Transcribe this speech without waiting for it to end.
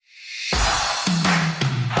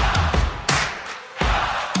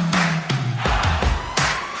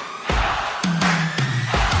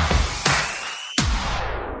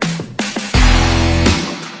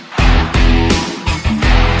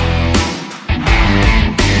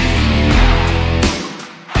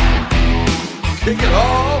kick it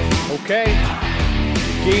off. Okay.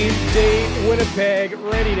 Game day Winnipeg,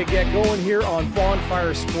 ready to get going here on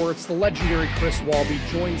Bonfire Sports. The legendary Chris Walby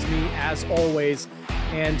joins me as always.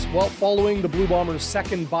 And, well, following the Blue Bombers'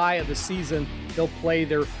 second bye of the season, they'll play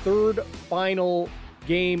their third final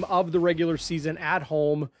game of the regular season at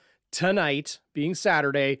home tonight, being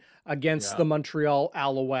Saturday, against the Montreal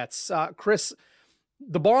Alouettes. Chris,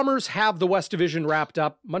 the Bombers have the West Division wrapped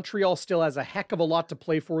up. Montreal still has a heck of a lot to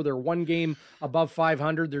play for. They're one game above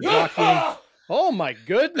 500. They're jockeying. Oh, my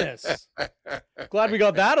goodness. Glad we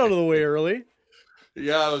got that out of the way early.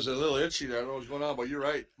 Yeah, I was a little itchy there. I don't know what's going on, but you're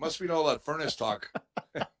right. Must be all that furnace talk.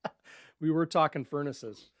 We were talking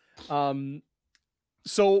furnaces.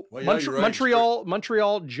 So right.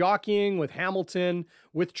 Montreal jockeying with Hamilton,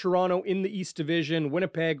 with Toronto in the East Division.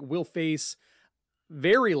 Winnipeg will face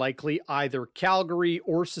very likely either Calgary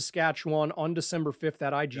or Saskatchewan on December 5th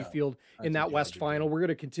at IG Field in that West Final. We're going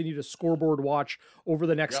to continue to scoreboard watch over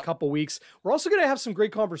the next couple weeks. We're also going to have some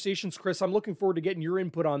great conversations, Chris. I'm looking forward to getting your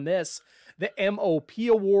input on this. The MOP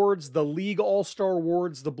Awards, the League All-Star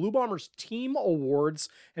Awards, the Blue Bombers Team Awards,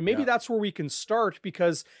 and maybe that's where we can start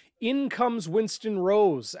because in comes Winston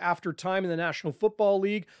Rose after time in the National Football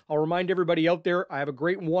League. I'll remind everybody out there, I have a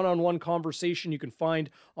great one-on-one conversation you can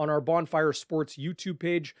find on our Bonfire Sports YouTube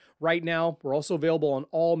page right now. We're also available on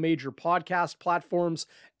all major podcast platforms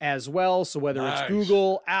as well. So whether it's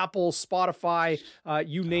Google, Apple, Spotify,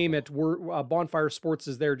 you name it, Bonfire Sports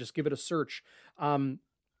is there. Just give it a search.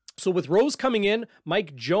 So with Rose coming in,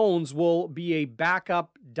 Mike Jones will be a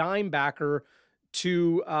backup dime backer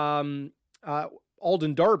to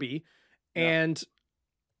Alden Darby, and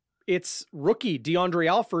it's rookie DeAndre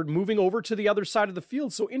Alford moving over to the other side of the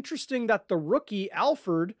field. So interesting that the rookie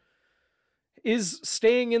Alford is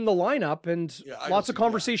staying in the lineup, and lots of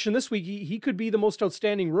conversation this week. He could be the most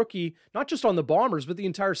outstanding rookie, not just on the Bombers, but the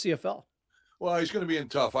entire CFL. Well, he's going to be in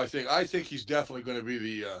tough. I think he's definitely going to be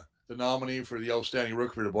the nominee for the outstanding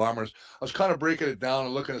rookie for the Bombers. I was kind of breaking it down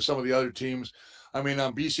and looking at some of the other teams. I mean,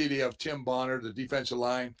 on BC, they have Tim Bonner, the defensive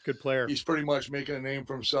line. Good player. He's pretty much making a name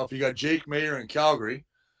for himself. You got Jake Mayer in Calgary,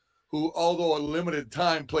 who, although a limited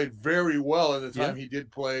time, played very well at the time he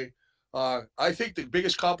did play. I think the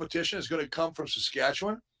biggest competition is going to come from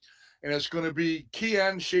Saskatchewan, and it's going to be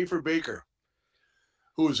Kean Schaefer-Baker,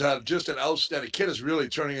 who's had just an outstanding kid, is really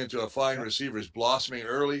turning into a fine receiver. He's blossoming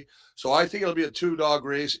early. So I think it'll be a two-dog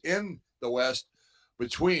race in the West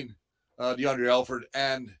between DeAndre Alford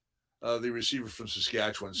and the receiver from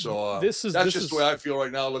Saskatchewan. So that's just the way I feel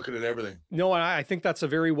right now looking at everything. No, I think that's a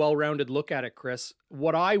very well-rounded look at it, Chris.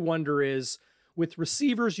 What I wonder is, with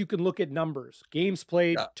receivers, you can look at numbers, games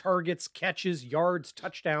played, targets, catches, yards,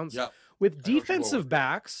 touchdowns. With defensive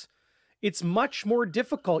backs, it's much more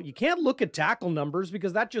difficult. You can't look at tackle numbers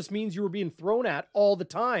because that just means you were being thrown at all the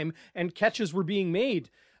time and catches were being made.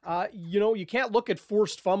 You can't look at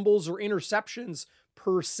forced fumbles or interceptions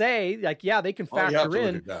per se. Like, they can factor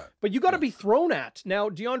in, but you got to be thrown at. Now,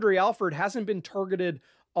 DeAndre Alford hasn't been targeted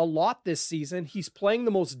a lot this season. He's playing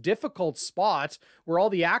the most difficult spot where all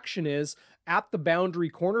the action is at the boundary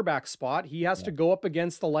cornerback spot. He has to go up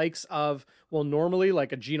against the likes of, normally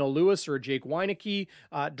like a Geno Lewis or a Jake Weineke,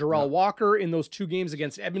 Darrell Walker in those two games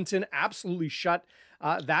against Edmonton, absolutely shut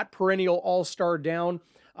that perennial all-star down.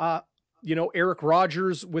 Eric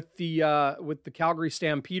Rogers with the Calgary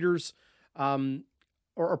Stampeders,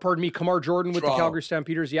 Kamar Jordan with the Calgary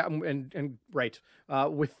Stampeders. Yeah.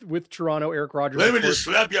 With Toronto, Eric Rogers. Let me just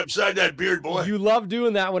slap you upside that beard, boy. You love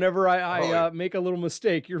doing that whenever I make a little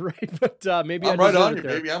mistake. You're right. But maybe I'm right on you,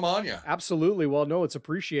 baby. I'm on you. Absolutely. Well, no, it's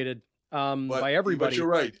appreciated by everybody. But you're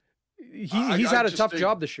right. He's had a tough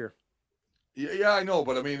job this year. Yeah, I know.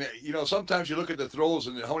 But I mean, sometimes you look at the throws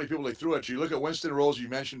and how many people they threw at you. You look at Winston Rose, you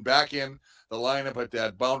mentioned, back in the lineup at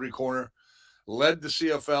that boundary corner. Led the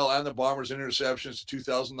CFL and the Bombers interceptions to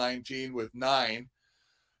 2019 with 9.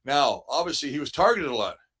 Now, obviously, he was targeted a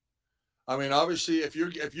lot. I mean, obviously, if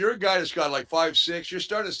you're a guy that's got like 5'6", you're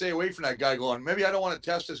starting to stay away from that guy going, maybe I don't want to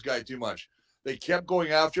test this guy too much. They kept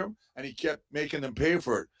going after him, and he kept making them pay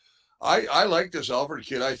for it. I like this Alford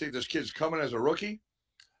kid. I think this kid's coming as a rookie.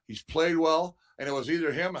 He's played well, and it was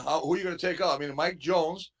either him. Who are you going to take out? I mean, Mike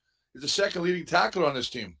Jones is the second leading tackler on this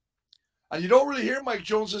team. And you don't really hear Mike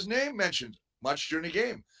Jones's name mentioned much during the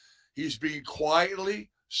game. He's being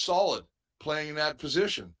quietly solid playing in that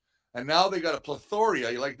position. And now they got a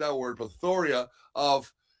plethora, you like that word, plethora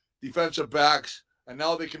of defensive backs. And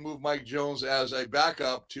now they can move Mike Jones as a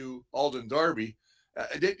backup to Alden Darby.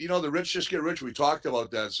 The rich just get rich. We talked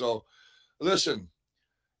about that. So listen,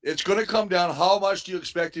 it's going to come down. How much do you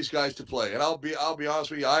expect these guys to play? And I'll be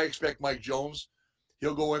honest with you. I expect Mike Jones.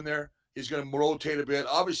 He'll go in there. He's going to rotate a bit.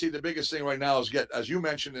 Obviously, the biggest thing right now is get, as you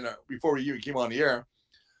mentioned before we even came on the air,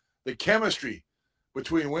 the chemistry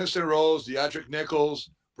between Winston Rose, Deatrick Nichols,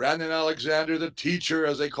 Brandon Alexander, the teacher,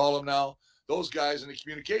 as they call him now, those guys in the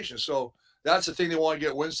communication. So that's the thing they want to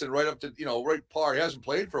get Winston right up to, right par. He hasn't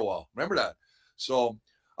played for a while. Remember that. So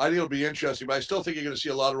I think it'll be interesting, but I still think you're going to see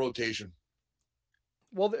a lot of rotation.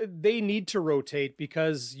 Well, they need to rotate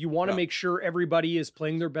because you want to make sure everybody is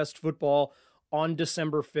playing their best football on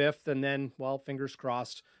December 5th. And then, well, fingers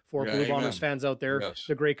crossed for Blue Bombers fans out there,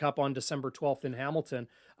 the Grey Cup on December 12th in Hamilton.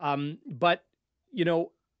 But,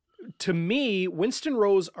 to me, Winston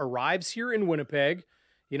Rose arrives here in Winnipeg,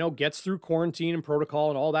 gets through quarantine and protocol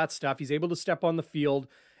and all that stuff. He's able to step on the field,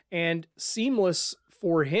 and seamless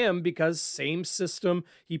for him because same system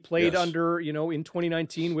he played under, in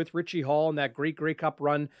 2019 with Richie Hall and that great Grey Cup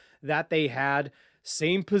run that they had.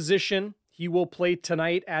 Same position he will play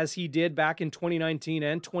tonight as he did back in 2019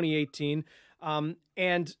 and 2018.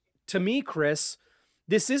 And to me, Chris,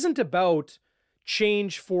 this isn't about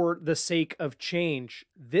change for the sake of change.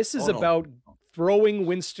 This is about throwing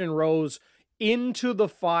Winston Rose into the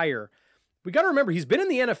fire. We got to remember, he's been in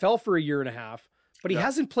the NFL for a year and a half, but he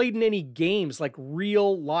hasn't played in any games, like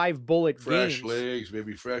real live bullet games. Fresh legs,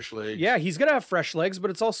 maybe fresh legs. Yeah, he's going to have fresh legs,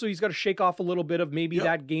 but it's also, he's got to shake off a little bit of maybe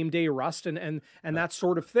that game day rust and that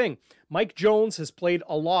sort of thing. Mike Jones has played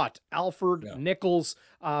a lot. Alford, Nichols,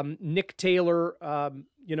 Nick Taylor,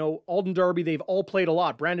 Alden Darby, they've all played a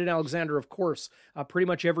lot. Brandon Alexander, of course, pretty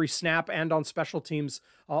much every snap and on special teams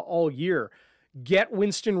all year. Get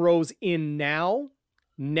Winston Rose in now,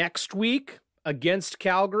 next week against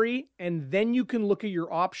Calgary, and then you can look at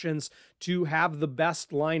your options to have the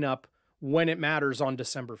best lineup when it matters on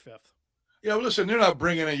December 5th. Yeah, well, listen, you're not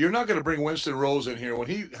going to bring Winston Rose in here when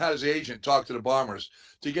he had his agent talk to the Bombers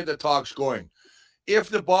to get the talks going. If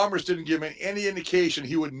the Bombers didn't give him any indication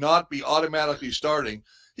he would not be automatically starting,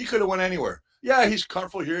 he could have went anywhere. Yeah, he's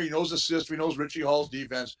comfortable here. He knows the system. He knows Richie Hall's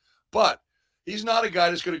defense. But he's not a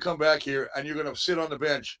guy that's going to come back here and you're going to sit on the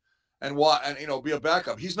bench and be a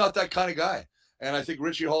backup. He's not that kind of guy. And I think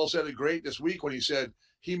Richie Hall said it great this week when he said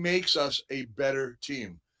he makes us a better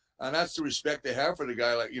team. And that's the respect they have for the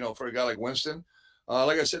guy for a guy like Winston.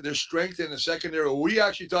 Like I said, there's strength in the secondary. We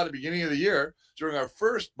actually thought at the beginning of the year during our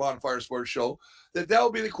first Bonfire Sports show that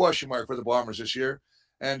would be the question mark for the Bombers this year.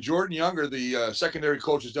 And Jordan Younger, the secondary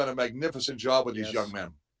coach, has done a magnificent job with these young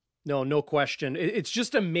men. No question. It's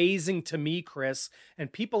just amazing to me, Chris,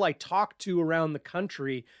 and people I talk to around the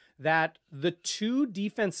country, that the two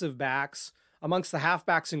defensive backs amongst the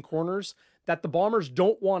halfbacks and corners that the Bombers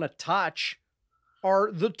don't want to touch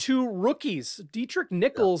are the two rookies. Deatrick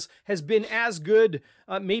Nichols has been as good,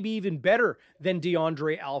 maybe even better than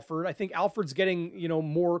DeAndre Alford. I think Alford's getting,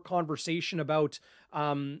 more conversation about,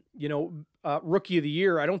 rookie of the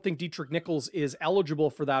year. I don't think Deatrick Nichols is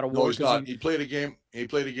eligible for that award. No, he's not. He played a game. He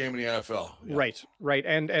played a game in the NFL. Yeah. Right.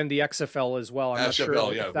 And the XFL as well. I'm not sure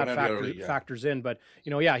if that factors in, but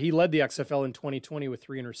he led the XFL in 2020 with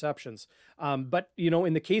 3 interceptions. But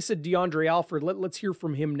in the case of DeAndre Alford, let's hear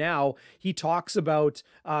from him now. He talks about,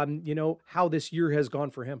 how this year has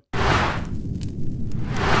gone for him.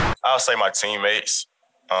 I'll say my teammates.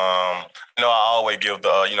 I always give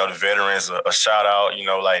the veterans a shout out,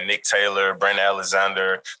 like Nick Taylor, Brandon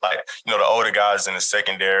Alexander, the older guys in the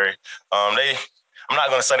secondary. I'm not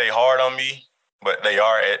going to say they hard on me, but they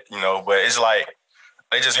are but it's like,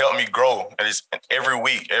 they just help me grow. And it's every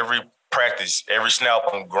week, every practice, every snap,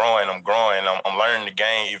 I'm growing. I'm learning the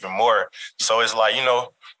game even more. So it's like,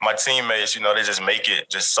 my teammates, they just make it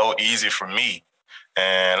just so easy for me.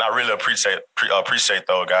 And I really appreciate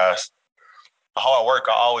those guys. Hard work.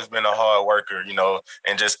 I've always been a hard worker,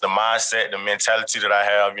 and just the mindset, the mentality that I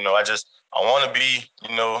have, I want to be,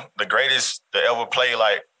 the greatest to ever play,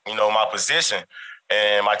 my position.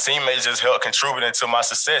 And my teammates just help contributing to my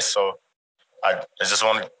success. So I just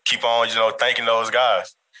want to keep on, thanking those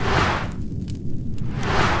guys.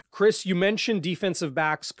 Chris, you mentioned defensive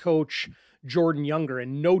backs coach Jordan Younger,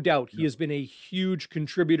 and no doubt he has been a huge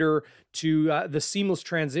contributor to the seamless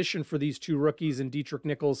transition for these two rookies in Deatrick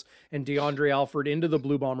Nichols and DeAndre Alford into the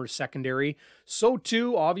Blue Bombers secondary. So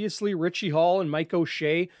too, obviously, Richie Hall and Mike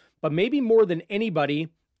O'Shea, but maybe more than anybody,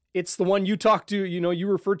 it's the one you talk to, you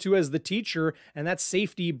refer to as the teacher, and that's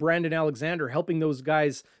safety Brandon Alexander, helping those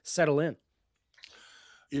guys settle in.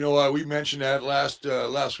 We mentioned that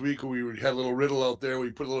last week when we had a little riddle out there.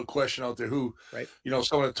 We put a little question out there who,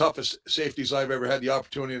 some of the toughest safeties I've ever had the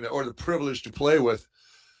opportunity or the privilege to play with.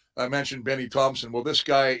 I mentioned Benny Thompson. Well, this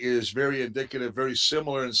guy is very indicative, very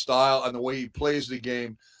similar in style and the way he plays the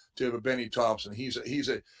game to Benny Thompson. He's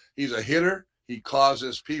a hitter. He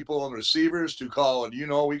causes people and receivers to call it,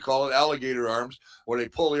 we call it alligator arms, where they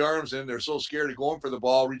pull the arms in. They're so scared of going for the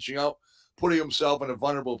ball, reaching out, putting himself in a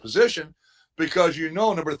vulnerable position because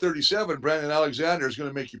number 37, Brandon Alexander, is going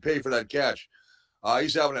to make you pay for that catch.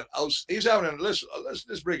 Let's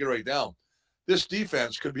break it right down. This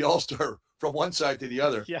defense could be all-star from one side to the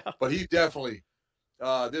other. Yeah. But he definitely,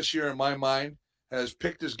 this year in my mind, has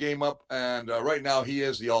picked his game up, and right now he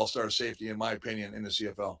is the all-star safety, in my opinion, in the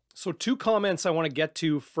CFL. So 2 comments I want to get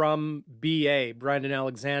to from BA, Brandon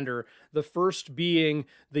Alexander. The first being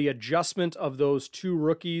the adjustment of those 2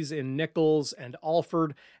 rookies in Nichols and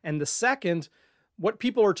Alford. And the second, what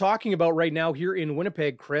people are talking about right now here in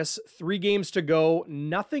Winnipeg, Chris, 3 games to go,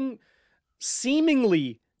 nothing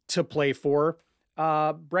seemingly to play for.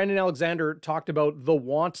 Brandon Alexander talked about the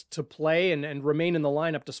want to play and remain in the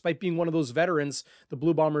lineup. Despite being one of those veterans, the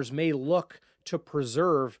Blue Bombers may look to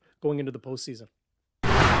preserve going into the postseason.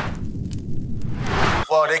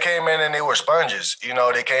 Well, they came in and they were sponges.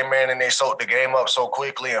 They came in and they soaked the game up so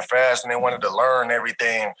quickly and fast, and they wanted to learn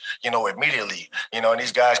everything, immediately. And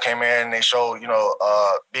these guys came in and they showed,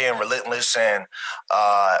 being relentless and,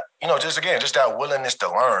 just that willingness to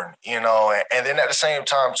learn, and then at the same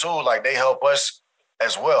time too, like they help us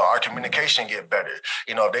as well. Our communication get better.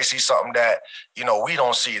 If they see something that, we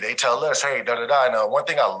don't see, they tell us, hey, da-da-da. And one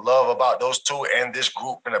thing I love about those 2 and this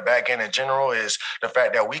group in the back end in general is the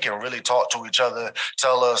fact that we can really talk to each other,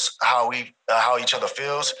 tell us how each other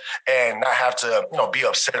feels, and not have to, be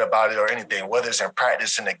upset about it or anything, whether it's in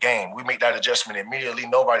practice, in the game. We make that adjustment immediately.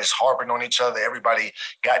 Nobody's harping on each other. Everybody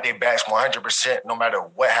got their backs 100%, no matter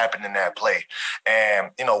what happened in that play. And,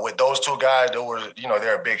 with those 2 guys,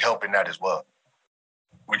 they're a big help in that as well.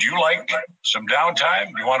 Would you like some downtime?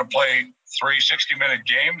 Do you want to play 3 60-minute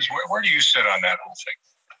games? Where do you sit on that whole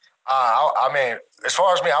thing? As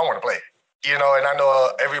far as me, I want to play. And I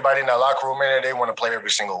know everybody in the locker room, man, they want to play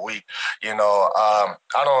every single week. I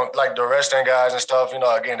don't like the resting guys and stuff.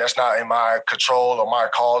 Again, that's not in my control or my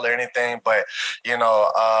call or anything. But,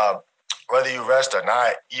 whether you rest or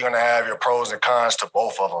not, you're going to have your pros and cons to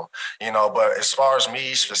both of them, But as far as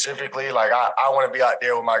me specifically, like I want to be out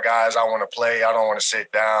there with my guys. I want to play. I don't want to sit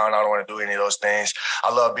down. I don't want to do any of those things.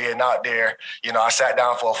 I love being out there. I sat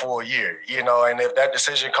down for a full year, and if that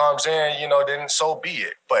decision comes in, then so be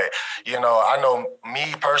it. But, I know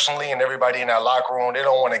me personally and everybody in that locker room, they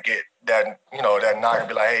don't want to get that knock and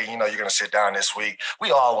be like, hey, you're going to sit down this week. We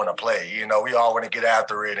all want to play, we all want to get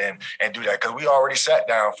after it and do that because we already sat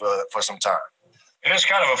down for some time. It is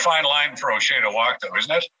kind of a fine line for O'Shea to walk, though,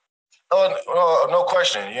 isn't it? No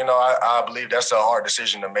question. I believe that's a hard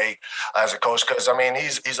decision to make as a coach because,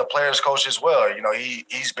 he's a player's coach as well.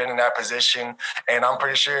 He's been in that position, and I'm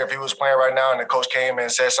pretty sure if he was playing right now and the coach came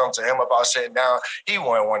and said something to him about sitting down, he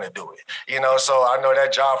wouldn't want to do it. So I know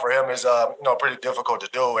that job for him is, pretty difficult to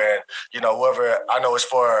do. And, whoever I know is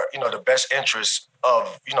for, the best interest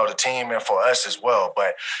of, the team and for us as well.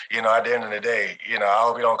 But, at the end of the day, I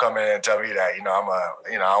hope you don't come in and tell me that,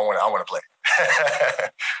 I want to play.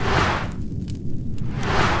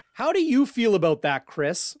 How do you feel about that,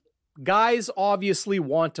 Chris? Guys obviously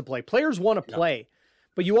want to play. Players want to play,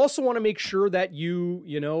 but you also want to make sure that you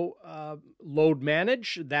load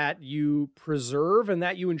manage, that you preserve, and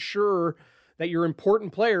that you ensure that your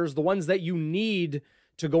important players, the ones that you need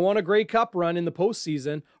to go on a Grey Cup run in the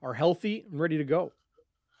postseason, are healthy and ready to go.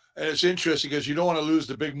 And it's interesting because you don't want to lose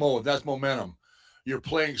the big mode. That's momentum. You're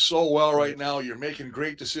playing so well right now. You're making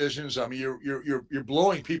great decisions. You're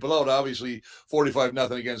blowing people out. Obviously,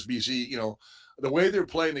 45-0 against BC. The way they're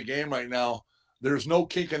playing the game right now, there's no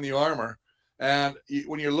kink in the armor. And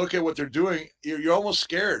when you look at what they're doing, you're almost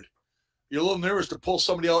scared. You're a little nervous to pull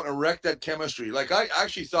somebody out and wreck that chemistry. Like I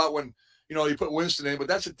actually thought when you put Winston in, but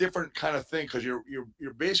that's a different kind of thing because you're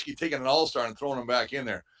basically taking an all-star and throwing him back in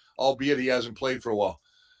there, albeit he hasn't played for a while.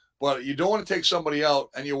 But you don't want to take somebody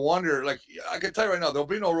out, and you wonder, like, I can tell you right now, there'll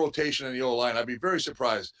be no rotation in the O-line. I'd be very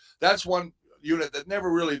surprised. That's one unit that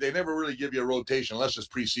never really give you a rotation unless it's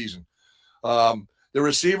preseason. The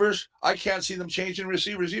receivers, I can't see them changing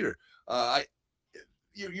receivers either.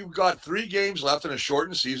 You've got 3 games left in a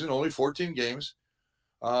shortened season, only 14 games,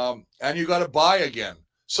 and you got to bye again.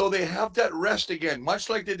 So they have that rest again,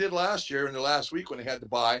 much like they did last year in the last week when they had to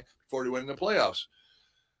bye before they went in the playoffs.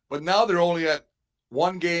 But now they're only at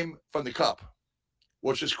 1 game from the Cup,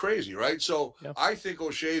 which is crazy, right? So I think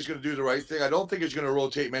O'Shea is going to do the right thing. I don't think he's going to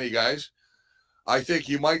rotate many guys. I think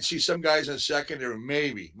you might see some guys in secondary,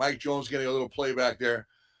 maybe. Mike Jones getting a little play back there.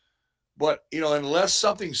 But, unless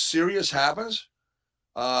something serious happens,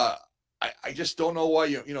 I just don't know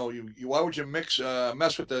why why would you mess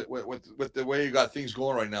with the way you got things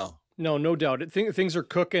going right now? No doubt. Things are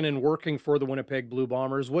cooking and working for the Winnipeg Blue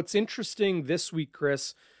Bombers. What's interesting this week,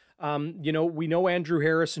 Chris, we know Andrew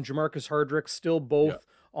Harris and Jamarcus Hardrick still both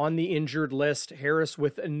on the injured list. Harris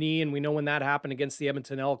with a knee, and we know when that happened against the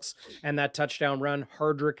Edmonton Elks and that touchdown run.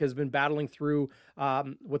 Hardrick has been battling through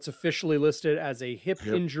what's officially listed as a hip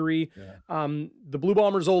injury. Yeah. The Blue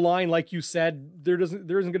Bombers O-line, like you said, there isn't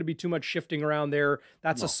going to be too much shifting around there.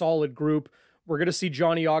 That's a solid group. We're going to see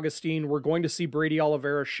Johnny Augustine. We're going to see Brady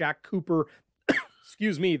Oliveira, Shaq Cooper.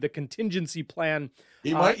 Excuse me, the contingency plan.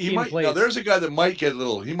 He might. Now, there's a guy that might get a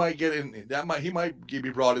little. He might get in. He might be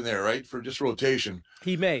brought in there, right, for just rotation.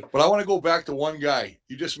 He may. But I want to go back to one guy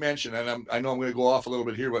you just mentioned, and I know I'm going to go off a little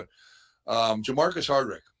bit here, but Jamarcus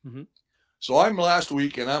Hardrick. Mm-hmm. So I'm last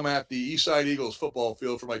week, and I'm at the Eastside Eagles football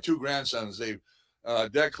field for my two grandsons.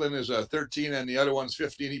 Declan is 13, and the other one's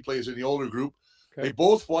 15. He plays in the older group. Okay. They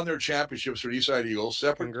both won their championships for Eastside Eagles,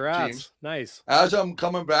 separate teams. Nice. As I'm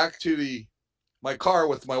coming back to my car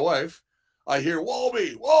with my wife, I hear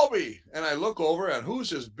Walby, and I look over, and who's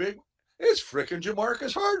this big? It's frickin'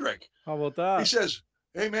 Jamarcus Hardrick. How about that? He says,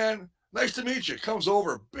 "Hey man, nice to meet you." Comes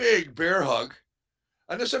over, big bear hug,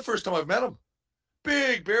 and this is the first time I've met him.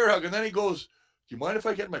 Big bear hug, and then he goes, "Do you mind if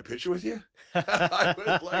I get my picture with you?" I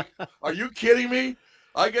was like, "Are you kidding me?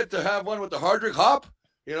 I get to have one with the Hardrick Hop?"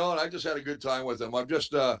 And I just had a good time with him. I'm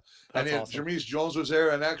just, and then awesome. Jermise Jones was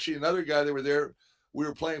there, and actually another guy that were there. We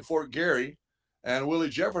were playing Fort Garry, and Willie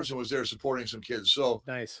Jefferson was there supporting some kids. So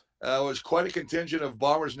nice. It was quite a contingent of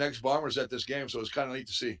next bombers at this game. So it was kind of neat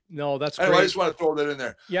to see. No, that's anyway, great. I just want to throw that in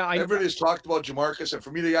there. Yeah, everybody's talked about Jamarcus, and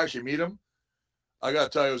for me to actually meet him, I got to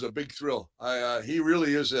tell you, it was a big thrill. He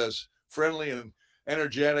really is as friendly and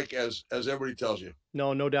energetic as everybody tells you.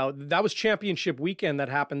 No doubt. That was championship weekend that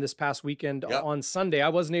happened this past weekend on Sunday. I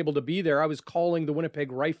wasn't able to be there. I was calling the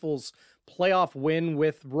Winnipeg Rifles playoff win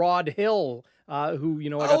with Rod Hill, who,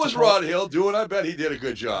 How was Rod Hill doing? I bet he did a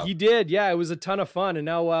good job. He did. Yeah, it was a ton of fun. And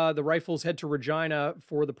now the Rifles head to Regina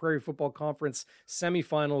for the Prairie Football Conference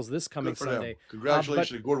semifinals this coming Sunday. Them.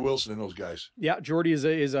 Congratulations to Gord Wilson and those guys. Yeah, Jordy is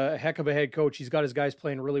a heck of a head coach. He's got his guys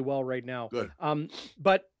playing really well right now. Good.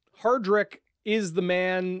 But Hardrick is the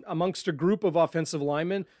man amongst a group of offensive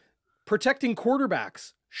linemen protecting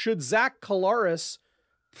quarterbacks. Should Zach Collaros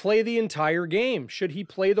play the entire game? Should he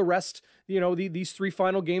play the rest, these three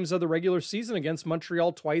final games of the regular season against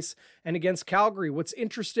Montreal twice and against Calgary? What's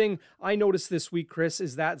interesting, I noticed this week, Chris,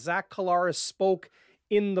 is that Zach Collaros spoke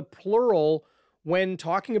in the plural when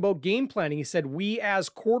talking about game planning. He said, we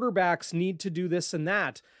as quarterbacks need to do this and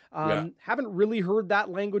that. Haven't really heard that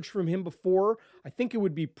language from him before. I think it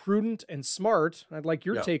would be prudent and smart, and I'd like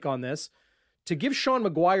your take on this, to give Sean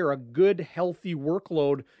McGuire a good, healthy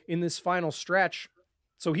workload in this final stretch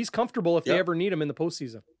so he's comfortable if they ever need him in the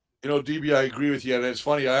postseason. DB, I agree with you, and it's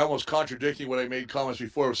funny. I almost contradicting what I made comments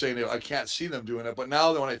before saying that I can't see them doing it, but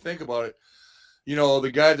now that when I think about it,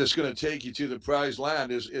 the guy that's going to take you to the prized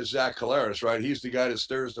land is Zach Collaros, right? He's the guy that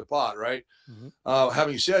stirs the pot, right? Mm-hmm.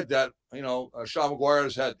 Having said that, Sean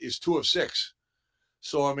McGuire is 2 of 6.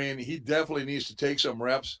 So, I mean, he definitely needs to take some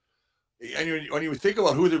reps. And when you think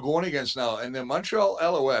about who they're going against now, and the Montreal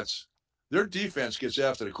Alouettes, their defense gets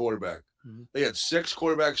after the quarterback. Mm-hmm. They had 6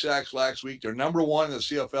 quarterback sacks last week. They're number 1 in the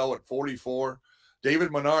CFL at 44.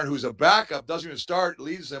 David Menard, who's a backup, doesn't even start,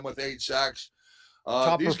 leads them with 8 sacks.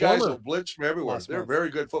 These guys will blitz from everywhere. They're a very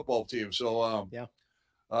good football team. So,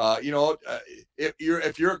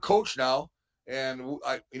 if you're a coach now, and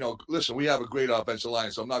listen, we have a great offensive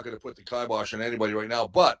line, so I'm not going to put the kibosh on anybody right now.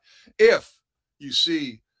 But if you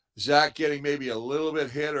see Zach getting maybe a little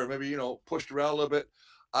bit hit or maybe, pushed around a little bit,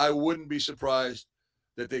 I wouldn't be surprised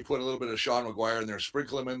that they put a little bit of Sean McGuire in there,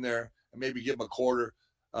 sprinkle him in there, and maybe give him a quarter.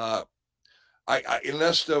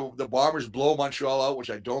 Unless the Bombers blow Montreal out,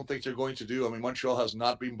 which I don't think they're going to do. I mean, Montreal has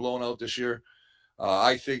not been blown out this year.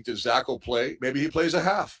 I think that Zach will play. Maybe he plays a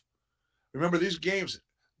half. Remember these games.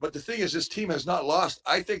 But the thing is, this team has not lost.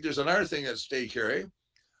 I think there's another thing at stake here. Eh?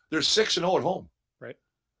 They're 6-0 at home. Right.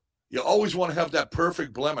 You always want to have that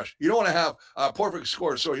perfect blemish. You don't want to have a perfect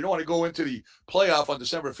score. So you don't want to go into the playoff on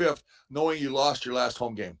December 5th knowing you lost your last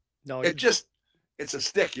home game. No, it's a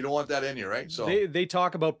stick. You don't want that in you, right? So they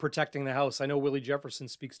talk about protecting the house. I know Willie Jefferson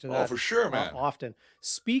speaks to that. Oh, for sure, man. Often.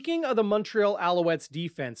 Speaking of the Montreal Alouettes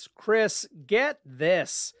defense, Chris, get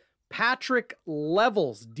this. Patrick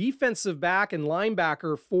Levels, defensive back and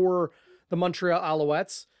linebacker for the Montreal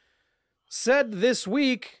Alouettes, said this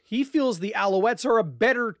week he feels the Alouettes are a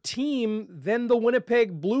better team than the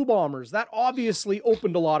Winnipeg Blue Bombers. That obviously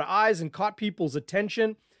opened a lot of eyes and caught people's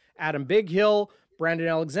attention. Adam Bighill, Brandon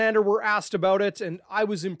Alexander were asked about it, and I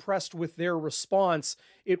was impressed with their response.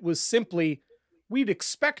 It was simply, we'd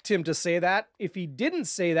expect him to say that. If he didn't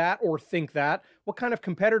say that or think that, what kind of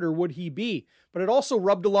competitor would he be? But it also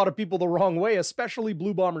rubbed a lot of people the wrong way, especially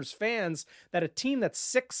Blue Bombers fans, that a team that's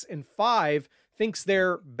 6-5 thinks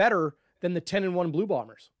they're better than the 10-1 Blue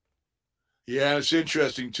Bombers. Yeah, it's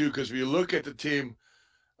interesting too, because if you look at the team,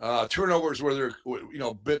 turnovers where they're,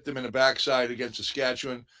 bit them in the backside against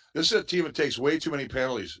Saskatchewan. This is a team that takes way too many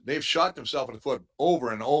penalties. They've shot themselves in the foot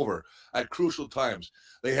over and over at crucial times.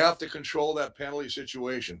 They have to control that penalty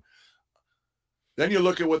situation. Then you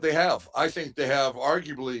look at what they have. I think they have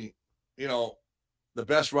arguably, the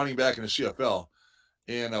best running back in the CFL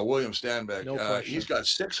in William Stanback. No question. He's got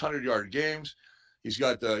 600-yard games. He's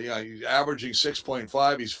got he's averaging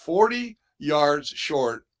 6.5. He's 40 yards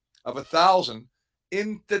short of 1,000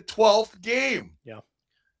 in the 12th game. Yeah.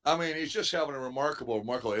 I mean, he's just having a remarkable.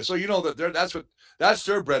 So that that's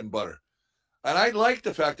their bread and butter. And I like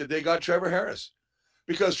the fact that they got Trevor Harris,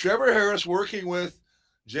 because Trevor Harris working with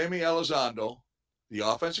Jamie Elizondo, the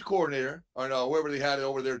offensive coordinator, or no, whoever they had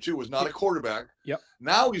over there too, was not a quarterback. Yep.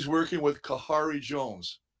 Now he's working with Kahari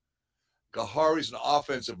Jones. Kahari's an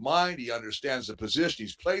offensive mind. He understands the position.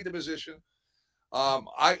 He's played the position.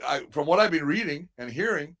 I from what I've been reading and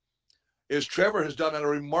hearing, is Trevor has done a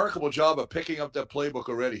remarkable job of picking up that playbook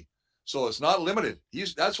already. So it's not limited.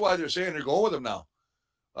 That's why they're saying they're going with him now.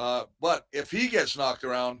 But if he gets knocked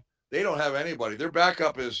around, they don't have anybody. Their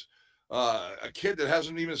backup is a kid that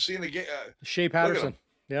hasn't even seen the game. Shea Patterson.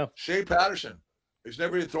 Yeah. Shea Patterson. He's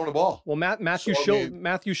never even thrown a ball. Well,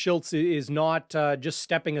 Matthew Schultz is not just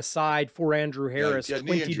stepping aside for Andrew Harris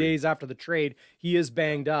 20 days after the trade. He is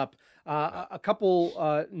banged up. A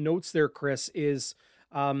couple notes there, Chris, is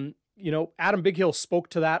Adam Bighill spoke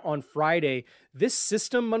to that on Friday. This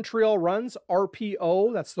system Montreal runs,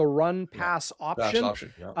 RPO, that's the run pass option,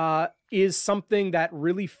 is something that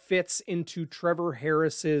really fits into Trevor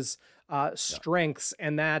Harris's strengths,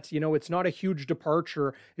 and that, it's not a huge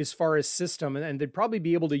departure as far as system, and they'd probably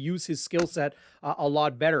be able to use his skill set a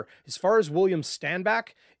lot better. As far as William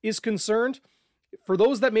Stanback is concerned, for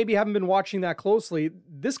those that maybe haven't been watching that closely,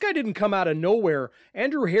 this guy didn't come out of nowhere.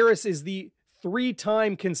 Andrew Harris is the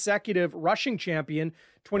 3-time consecutive rushing champion,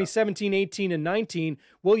 2017, 18, and 19.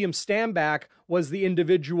 William Stanback was the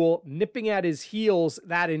individual nipping at his heels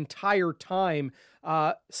that entire time.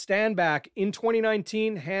 Stanback in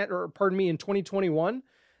 2019, in 2021,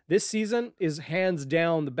 this season is hands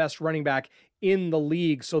down the best running back in the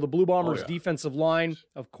league. So the Blue Bombers defensive line,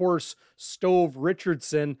 of course, Stove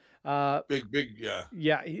Richardson, big.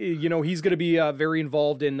 Yeah. He's going to be very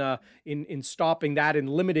involved in stopping that and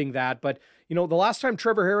limiting that. But, the last time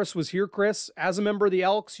Trevor Harris was here, Chris, as a member of the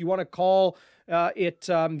Elks, you want to call it,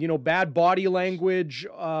 bad body language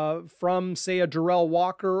from, say, a Darrell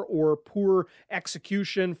Walker, or poor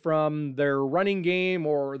execution from their running game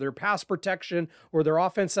or their pass protection or their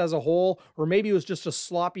offense as a whole, or maybe it was just a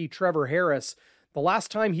sloppy Trevor Harris. The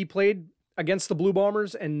last time he played against the Blue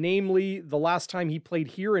Bombers, and namely the last time he played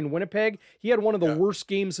here in Winnipeg, he had one of the worst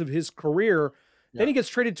games of his career. Then he gets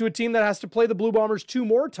traded to a team that has to play the Blue Bombers 2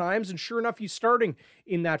 more times, and sure enough, he's starting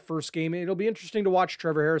in that first game. It'll be interesting to watch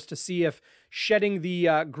Trevor Harris to see if shedding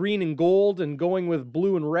the green and gold and going with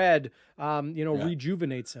blue and red,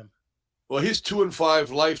 rejuvenates him. Well, he's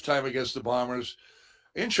 2-5 lifetime against the Bombers.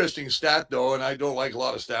 Interesting stat, though, and I don't like a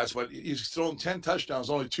lot of stats, but he's thrown 10 touchdowns,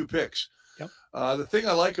 only 2 picks. Yep. The thing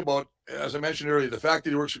I like about, as I mentioned earlier, the fact that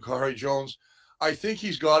he works with Kahari Jones, I think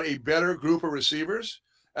he's got a better group of receivers.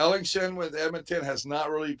 Ellingson with Edmonton has not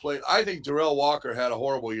really played. I think Darrell Walker had a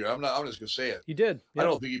horrible year. I'm just going to say it. He did. Yep. I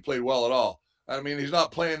don't think he played well at all. I mean, he's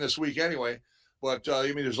not playing this week anyway. But,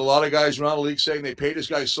 there's a lot of guys around the league saying they paid this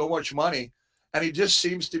guy so much money, and he just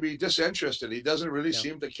seems to be disinterested. He doesn't really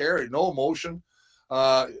seem to care. No emotion.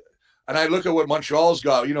 And I look at what Montreal's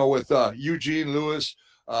got, with Eugene Lewis,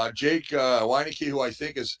 Jake Weineke, who I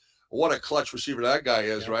think is what a clutch receiver that guy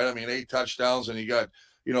is, right? I mean, 8 touchdowns, and you got,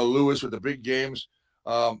 Lewis with the big games.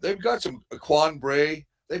 They've got some Quan Bray.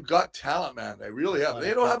 They've got talent, man. They really have.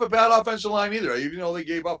 They don't have a bad offensive line either, even though they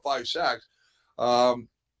gave up 5 sacks.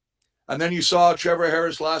 And then you saw Trevor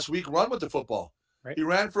Harris last week run with the football. Right. He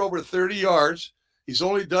ran for over 30 yards. He's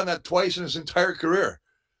only done that twice in his entire career.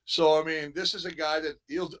 So, this is a guy that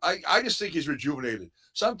I just think he's rejuvenated.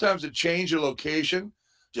 Sometimes a change of location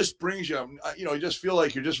just brings you, you just feel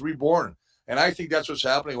like you're just reborn. And I think that's what's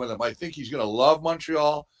happening with him. I think he's going to love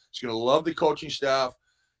Montreal. He's going to love the coaching staff.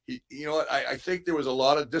 I think there was a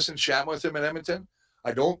lot of disenchantment with him in Edmonton.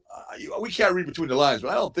 We can't read between the lines,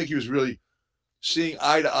 but I don't think he was really seeing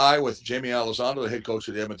eye to eye with Jamie Elizondo, the head coach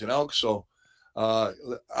of the Edmonton Elks. So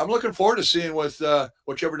I'm looking forward to seeing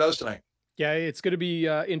what Trevor does tonight. Yeah, it's going to be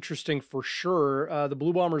interesting for sure. The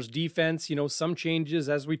Blue Bombers defense, some changes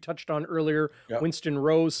as we touched on earlier. Yep. Winston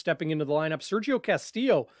Rose stepping into the lineup. Sergio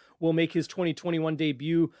Castillo will make his 2021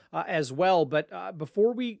 debut as well. But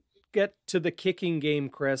before we get to the kicking game,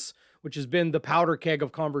 Chris, which has been the powder keg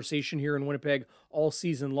of conversation here in Winnipeg all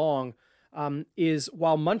season long, is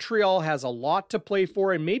while Montreal has a lot to play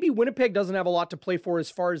for, and maybe Winnipeg doesn't have a lot to play for as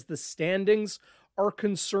far as the standings are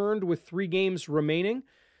concerned with 3 games remaining,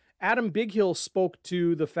 Adam Bighill spoke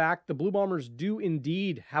to the fact the Blue Bombers do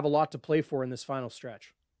indeed have a lot to play for in this final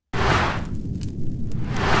stretch.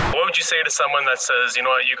 What would you say to someone that says, you know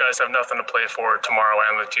what, you guys have nothing to play for tomorrow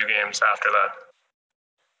and the 2 games after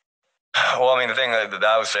that? Well, I mean, the thing that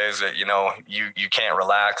I would say is that, you can't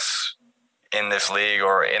relax in this league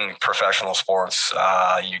or in professional sports.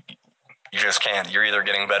 You just can't. You're either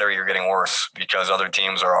getting better or you're getting worse because other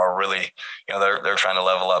teams are really, they're trying to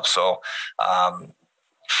level up. So,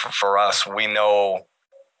 for us, we know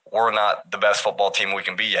we're not the best football team we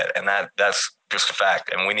can be yet, and that's just a fact.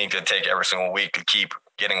 And we need to take every single week to keep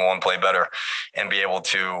getting one play better and be able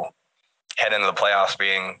to head into the playoffs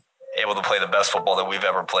being able to play the best football that we've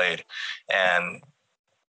ever played. And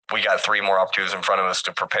we got 3 more opportunities in front of us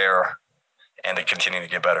to prepare and to continue to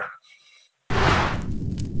get better.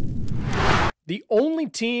 The only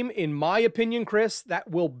team, in my opinion, Chris, that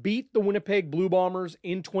will beat the Winnipeg Blue Bombers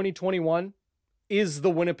in 2021 is the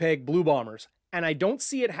Winnipeg Blue Bombers. And I don't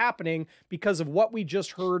see it happening because of what we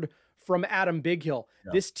just heard from Adam Bighill.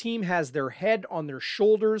 Yeah. This team has their head on their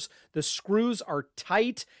shoulders. The screws are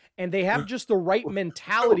tight, and they have just the right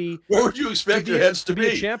mentality. Where would you expect their heads to be?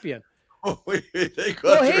 A champion.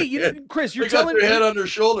 Chris, you're telling me. They got their head on their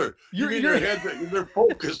shoulder. Your head, they're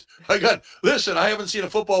focused. Listen, I haven't seen a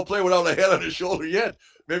football player without a head on his shoulder yet.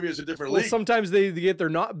 Maybe it's a different league. Sometimes they get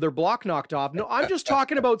their block knocked off. No, I'm just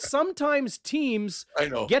talking about sometimes teams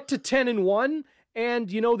get to 10-1 and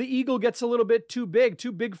the eagle gets a little bit too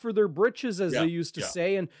big for their britches, as they used to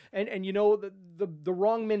say, and the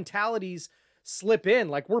wrong mentalities slip in.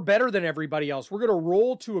 Like, we're better than everybody else. We're going to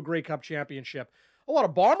roll to a Grey Cup championship. A lot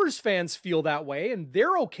of Bombers fans feel that way, and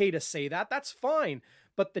they're okay to say that. That's fine.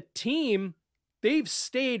 But the team, they've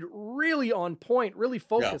stayed really on point, really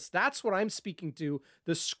focused. Yeah. That's what I'm speaking to.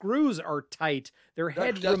 The screws are tight. Their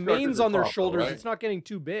head remains on their shoulders. Right? It's not getting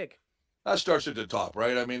too big. That starts at the top,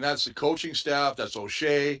 right? I mean, that's the coaching staff. That's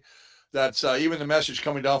O'Shea. That's even the message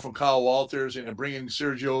coming down from Kyle Walters and bringing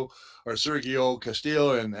Sergio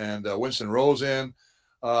Castillo and Winston Rose in.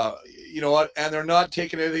 You know what? And they're not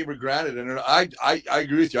taking anything for granted. And I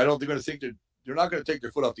agree with you. I don't think they're not going to take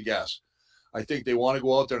their foot off the gas. I think they want to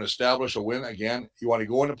go out there and establish a win again. You want to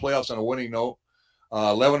go into playoffs on a winning note.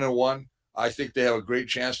 11-1. I think they have a great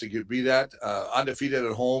chance to be that undefeated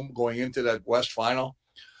at home going into that West final.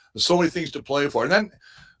 There's so many things to play for. And then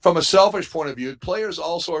from a selfish point of view, players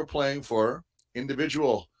also are playing for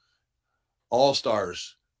individual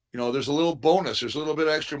all-stars. There's a little bonus. There's a little bit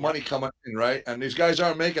of extra money coming in, right? And these guys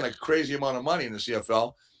aren't making a crazy amount of money in the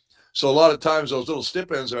CFL. So a lot of times those little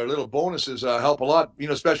stipends or little bonuses help a lot,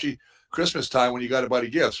 especially Christmas time when you got to buy the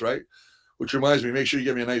gifts, right? Which reminds me, make sure you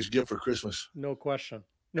give me a nice gift for Christmas. No question.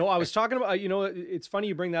 No, I was talking about, it's funny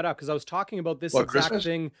you bring that up because I was talking about this exact Christmas?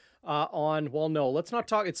 Thing no, let's not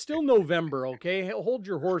talk. It's still November, okay? Hold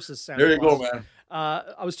your horses, Santa There you Claus. go, man.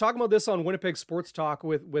 I was talking about this on Winnipeg Sports Talk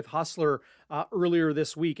with Hustler earlier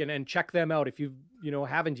this week, and check them out if you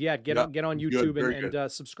haven't yet. Get on YouTube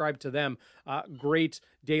and subscribe to them. Great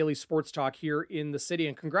daily sports talk here in the city,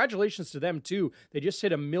 and congratulations to them too. They just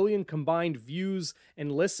hit 1 million combined views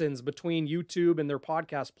and listens between YouTube and their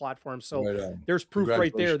podcast platform. So there's proof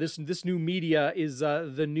right there. This new media is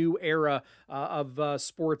the new era of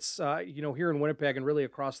sports, here in Winnipeg and really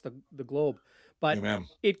across the globe. But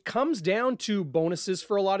it comes down to bonuses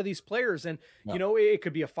for a lot of these players. And, it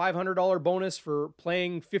could be a $500 bonus for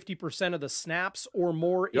playing 50% of the snaps or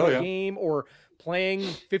more in a game, or playing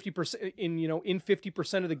 50% in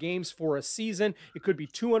 50% of the games for a season. It could be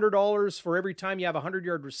 $200 for every time you have a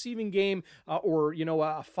 100-yard receiving game, or,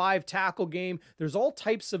 a 5 tackle game. There's all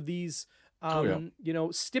types of these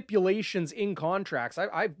stipulations in contracts.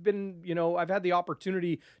 I've had the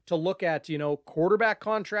opportunity to look at, quarterback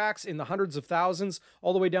contracts in the hundreds of thousands,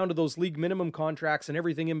 all the way down to those league minimum contracts and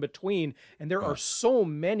everything in between. And there are so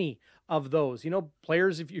many of those.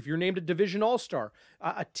 Players, if you're named a division all-star,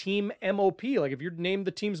 a team MOP, like if you're named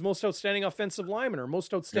the team's most outstanding offensive lineman or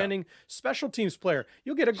most outstanding special teams player,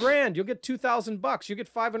 you'll get $1,000, you'll get $2,000, you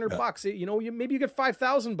get $500, maybe you get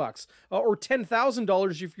 $5,000 or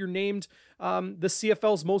 $10,000 if you're named the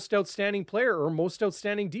CFL's most outstanding player or most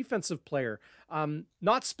outstanding defensive player.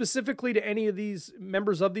 Not specifically to any of these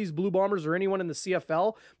members of these Blue Bombers or anyone in the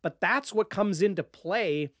CFL, but that's what comes into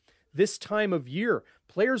play this time of year.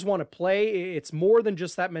 Players want to play. It's more than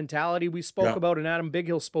just that mentality we spoke about and Adam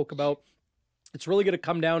Bighill spoke about. It's really going to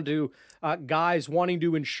come down to guys wanting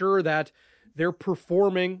to ensure that they're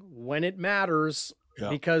performing when it matters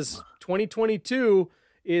because 2022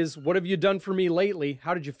 is what have you done for me lately?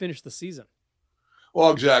 How did you finish the season?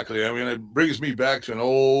 Well, exactly. I mean, it brings me back to an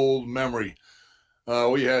old memory.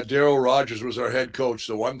 We had Daryl Rogers was our head coach.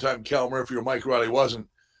 The one time Cal Murphy or Mike Riley wasn't.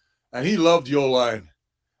 And he loved the O-line.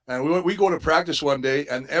 And we go to practice one day,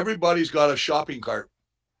 and everybody's got a shopping cart.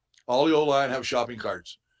 All the O-line have shopping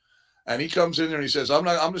carts. And he comes in there and he says, I'm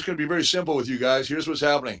just going to be very simple with you guys. Here's what's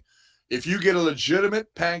happening. If you get a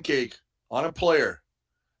legitimate pancake on a player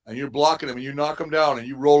and you're blocking him and you knock him down and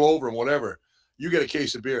you roll over him, whatever, you get a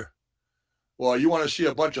case of beer. Well, you want to see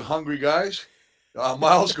a bunch of hungry guys?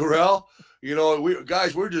 Miles Gorell,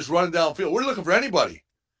 we're just running downfield. We're looking for anybody.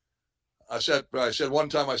 I said one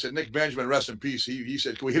time, Nick Benjamin, rest in peace. He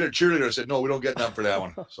said, can we hit a cheerleader? I said, no, we don't get none for that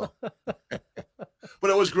one. So, but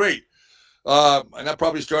it was great. And that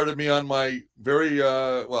probably started me on my very,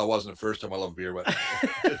 it wasn't the first time I loved beer, but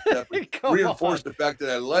it reinforced the fact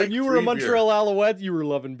that I liked when you were a Montreal Alouette, you were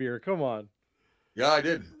loving beer. Come on. Yeah, I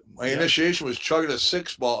did. My initiation was chugging a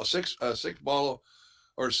six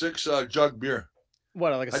jug beer.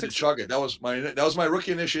 What, like I had to chug it. That was my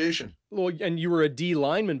rookie initiation. Well, and you were a D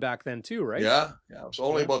lineman back then too, right? Yeah. I was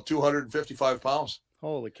only about 255 pounds.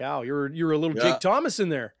 Holy cow. You were a little Jake Thomas in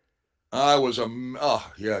there. I was never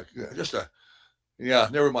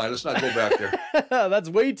mind. Let's not go back there. That's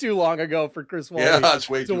way too long ago for Chris Wally. Yeah, that's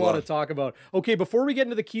way too long. To want to talk about. Okay, before we get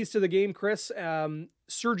into the keys to the game, Chris,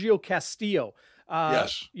 Sergio Castillo.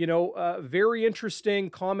 Yes. Very interesting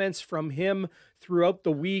comments from him throughout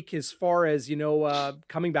the week as far as,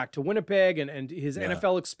 coming back to Winnipeg and his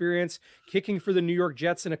NFL experience, kicking for the New York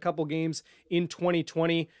Jets in a couple games in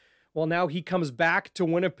 2020. Well, now he comes back to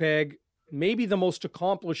Winnipeg, maybe the most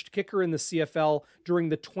accomplished kicker in the CFL during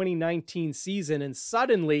the 2019 season. And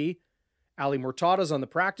suddenly, Ali Murtada's on the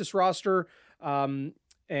practice roster, and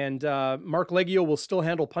Mark Leggio will still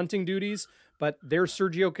handle punting duties. But there's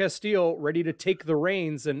Sergio Castillo ready to take the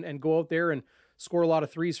reins and go out there and score a lot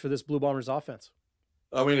of threes for this Blue Bombers offense.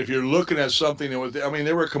 I mean, if you're looking at something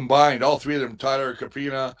they were combined, all three of them, Tyler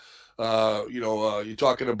Capina, you're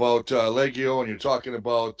talking about Leggio and you're talking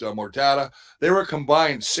about Murtada. They were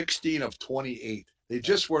combined 16 of 28. They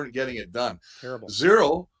just weren't getting it done. Terrible.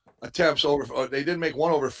 0 attempts over. They didn't make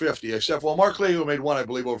one over 50, except Mark Leggio made one, I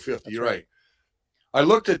believe, over 50. That's You're right. I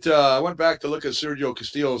went back to look at Sergio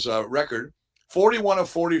Castillo's record. 41 of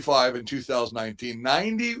 45 in 2019,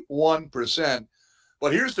 91%.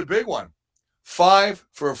 But here's the big one. 5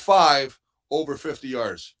 for 5 over 50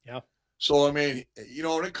 yards. Yeah. So, I mean,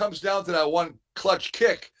 when it comes down to that one clutch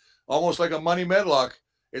kick, almost like a money medlock,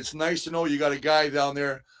 it's nice to know you got a guy down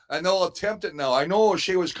there, and they'll attempt it now. I know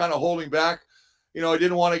O'Shea was kind of holding back. He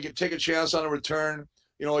didn't want to take a chance on a return.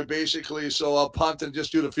 He basically, so I'll punt and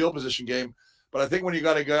just do the field position game. But I think when you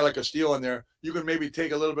got a guy like Castillo in there, you can maybe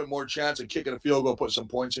take a little bit more chance of kicking a field goal, put some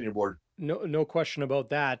points in your board. No question about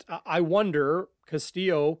that. I wonder,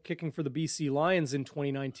 Castillo kicking for the BC Lions in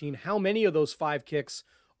 2019, how many of those 5 kicks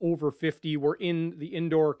over 50 were in the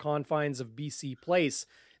indoor confines of BC Place?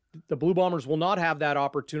 The Blue Bombers will not have that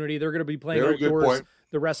opportunity. They're going to be playing outdoors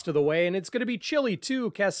the rest of the way, and it's going to be chilly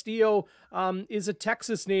too. Castillo is a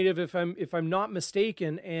Texas native, if I'm not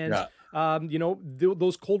mistaken, and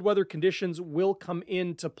those cold weather conditions will come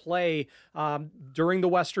into play during the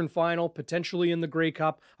Western Final, potentially in the Grey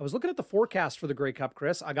Cup. I was looking at the forecast for the Grey Cup,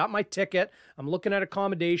 Chris. I got my ticket. I'm looking at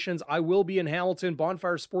accommodations. I will be in Hamilton.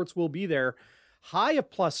 Bonfire Sports will be there. High of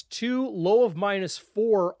 +2, low of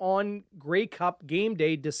 -4 on Grey Cup game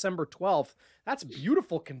day, December 12th. That's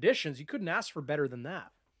beautiful conditions. You couldn't ask for better than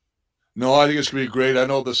that. No, I think it's going to be great. I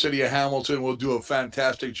know the city of Hamilton will do a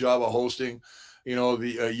fantastic job of hosting.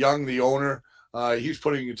 Young, the owner, he's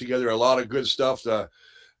putting together a lot of good stuff.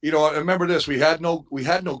 Remember this, we had no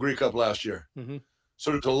Grey Cup last year. Mm-hmm.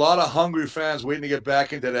 So there's a lot of hungry fans waiting to get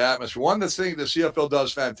back into the atmosphere. One of the things the CFL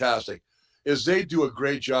does fantastic is they do a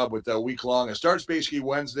great job with that week long. It starts basically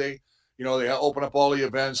Wednesday. They open up all the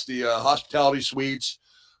events, the hospitality suites,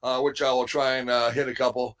 which I will try and hit a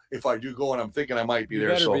couple if I do go, and I'm thinking I might be there.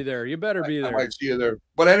 You better be there. I might see you there.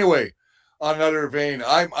 But anyway, on another vein,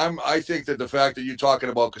 I think that the fact that you're talking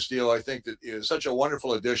about Castillo, I think that is such a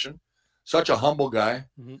wonderful addition, such a humble guy.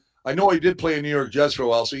 Mm-hmm. I know he did play in New York Jets for a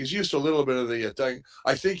while, so he's used to a little bit of the thing.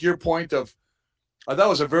 I think your point of that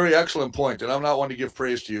was a very excellent point, and I'm not one to give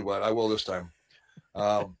praise to you, but I will this time.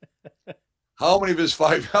 How many of his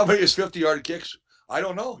 50-yard kicks? I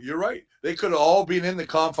don't know. You're right. They could have all been in the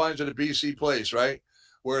confines of the BC place, right?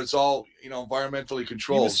 Where it's all, environmentally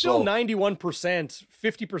controlled. He was still 91%,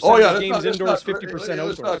 50% of games indoors, 50%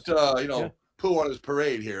 outdoors. Let's not, poo on his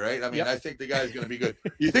parade here, right? I mean, I think the guy's going to be good.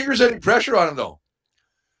 You think there's any pressure on him, though?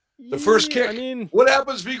 The first kick. I mean, what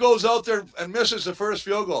happens if he goes out there and misses the first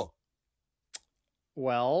field goal?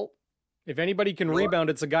 Well, if anybody can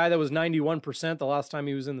rebound, it's a guy that was 91% the last time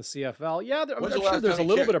he was in the CFL. Yeah, I'm sure there's a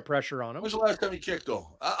little bit of pressure on him. When's the last time he kicked, though?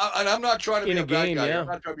 And I'm not trying to be a bad guy. I'm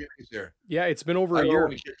not trying to be nice there. Yeah, it's been over a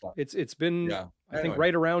year. It's been, I think,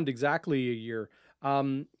 right around exactly a year.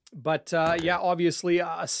 But obviously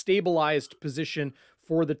a stabilized position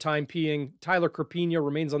for the time being. Tyler Carpina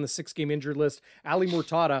remains on the 6-game injured list. Ali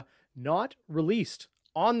Murtada not released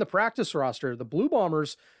on the practice roster. The Blue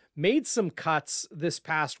Bombers made some cuts this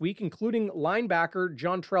past week, including linebacker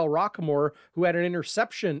Jontrell Rockamore, who had an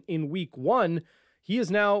interception in week 1. He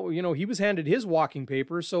is now, he was handed his walking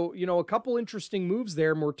papers. So, a couple interesting moves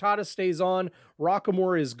there. Murtada stays on.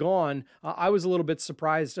 Rockamore is gone. I was a little bit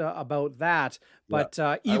surprised about that. But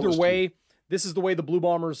either way, this is the way the Blue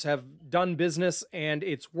Bombers have done business, and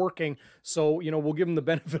it's working. So, we'll give them the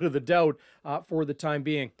benefit of the doubt for the time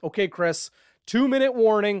being. Okay, Chris, 2-minute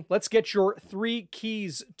warning. Let's get your 3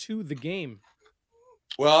 keys to the game.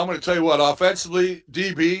 Well, I'm going to tell you what. Offensively,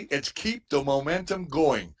 DB, it's keep the momentum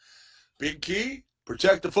going. Big key,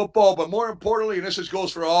 protect the football, but more importantly, and this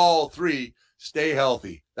goes for all 3, stay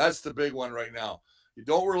healthy. That's the big one right now. You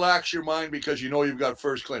don't relax your mind because you've got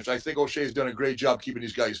first clinch. I think O'Shea's done a great job keeping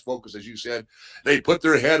these guys focused. As you said, they put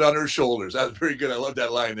their head on their shoulders. That's very good. I love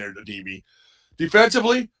that line there, the DB.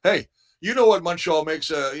 Defensively, hey, you know what Montreal makes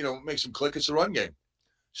them click? It's the run game.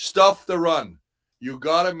 Stuff the run. You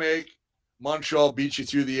got to make Montreal beat you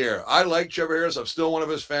through the air. I like Trevor Harris. I'm still one of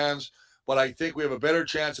his fans, but I think we have a better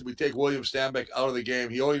chance if we take William Stanback out of the game.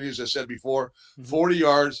 He only needs, as I said before, 40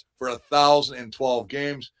 yards for 1,012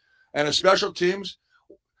 games. And the special teams,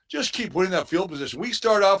 just keep winning that field position. We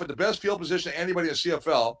start off at the best field position of anybody in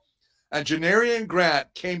CFL, and Janarian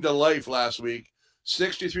Grant came to life last week.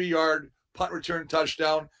 63-yard punt return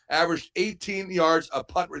touchdown, averaged 18 yards a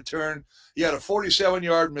punt return. He had a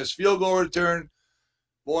 47-yard missed field goal return.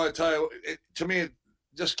 Boy, I tell you, to me,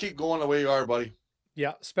 just keep going the way you are, buddy.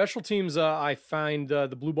 Yeah, special teams, I find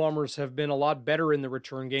the Blue Bombers have been a lot better in the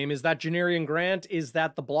return game. Is that Janarian Grant? Is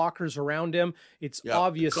that the blockers around him? It's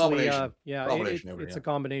obviously, it's a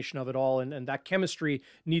combination of it all, and that chemistry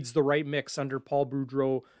needs the right mix under Paul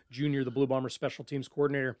Boudreau Jr., the Blue Bombers special teams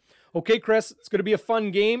coordinator. Okay, Chris, it's going to be a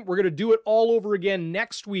fun game. We're going to do it all over again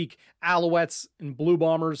next week. Alouettes and Blue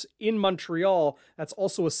Bombers in Montreal. That's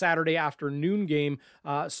also a Saturday afternoon game.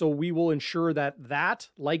 So we will ensure that,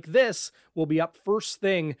 like this, will be up first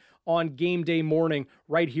thing on game day morning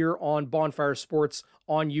right here on Bonfire Sports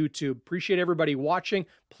on YouTube. Appreciate everybody watching.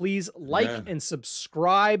 Please like and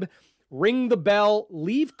subscribe. Ring the bell,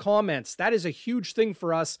 leave comments. That is a huge thing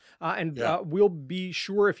for us. We'll be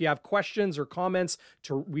sure if you have questions or comments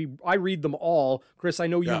I read them all. Chris, I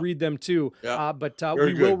know you read them too. But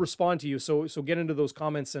we will respond to you. So get into those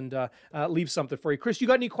comments and leave something for you. Chris, you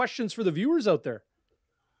got any questions for the viewers out there?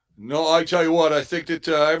 No, I tell you what, I think that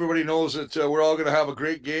everybody knows that we're all going to have a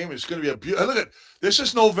great game. It's going to be a beautiful. Look at this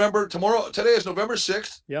is November. Today is November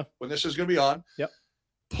 6th. Yeah. When this is going to be on. Yep.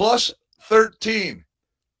 Plus 13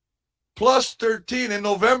 in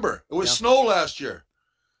November. It was snow last year.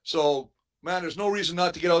 So, man, there's no reason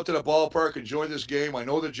not to get out to the ballpark and join this game. I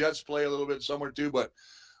know the Jets play a little bit somewhere too, but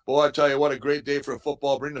boy, I tell you what, a great day for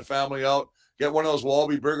football. Bring the family out. Get one of those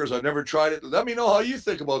Wallaby burgers. I've never tried it. Let me know how you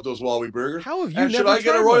think about those Wallaby burgers. How have you and never should I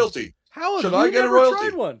get a royalty? Should I get a royalty?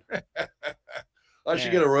 Tried one? I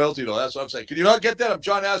should get a royalty, though. That's what I'm saying. Can you not get that? I'm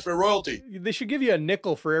trying to ask for a royalty. They should give you a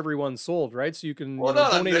nickel for every one sold, right? So you can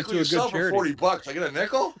donate it to a good charity. For $40, I get a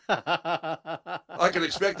nickel? I can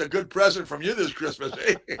expect a good present from you this Christmas.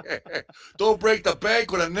 Don't break the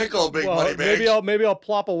bank with a nickel, big money bags. Maybe I'll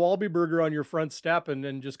plop a Wallaby burger on your front step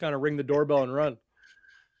and just kind of ring the doorbell and run.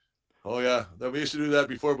 Oh, yeah. We used to do that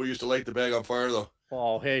before. We used to light the bag on fire, though.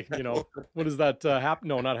 Oh, hey, what is that?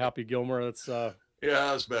 No, not Happy Gilmore. That's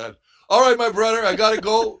yeah, that's bad. All right, my brother, I got to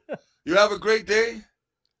go. You have a great day.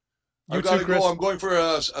 I got to go. I'm going for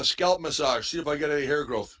a scalp massage. See if I get any hair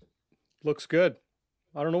growth. Looks good.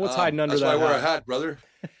 I don't know what's hiding under that. That's why I wear a hat, brother.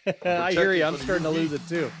 I hear you. I'm starting to lose it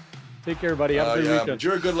too. Take care, buddy. Have a good weekend. But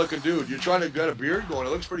you're a good-looking dude. You're trying to get a beard going. It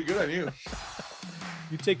looks pretty good on you.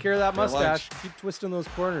 You take care of that mustache. Keep twisting those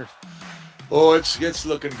corners. Oh, it's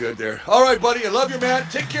looking good there. All right, buddy. I love you, man.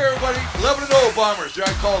 Take care, everybody. 11-0 Bombers. There,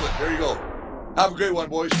 I called it. There you go. Have a great one,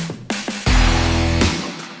 boys.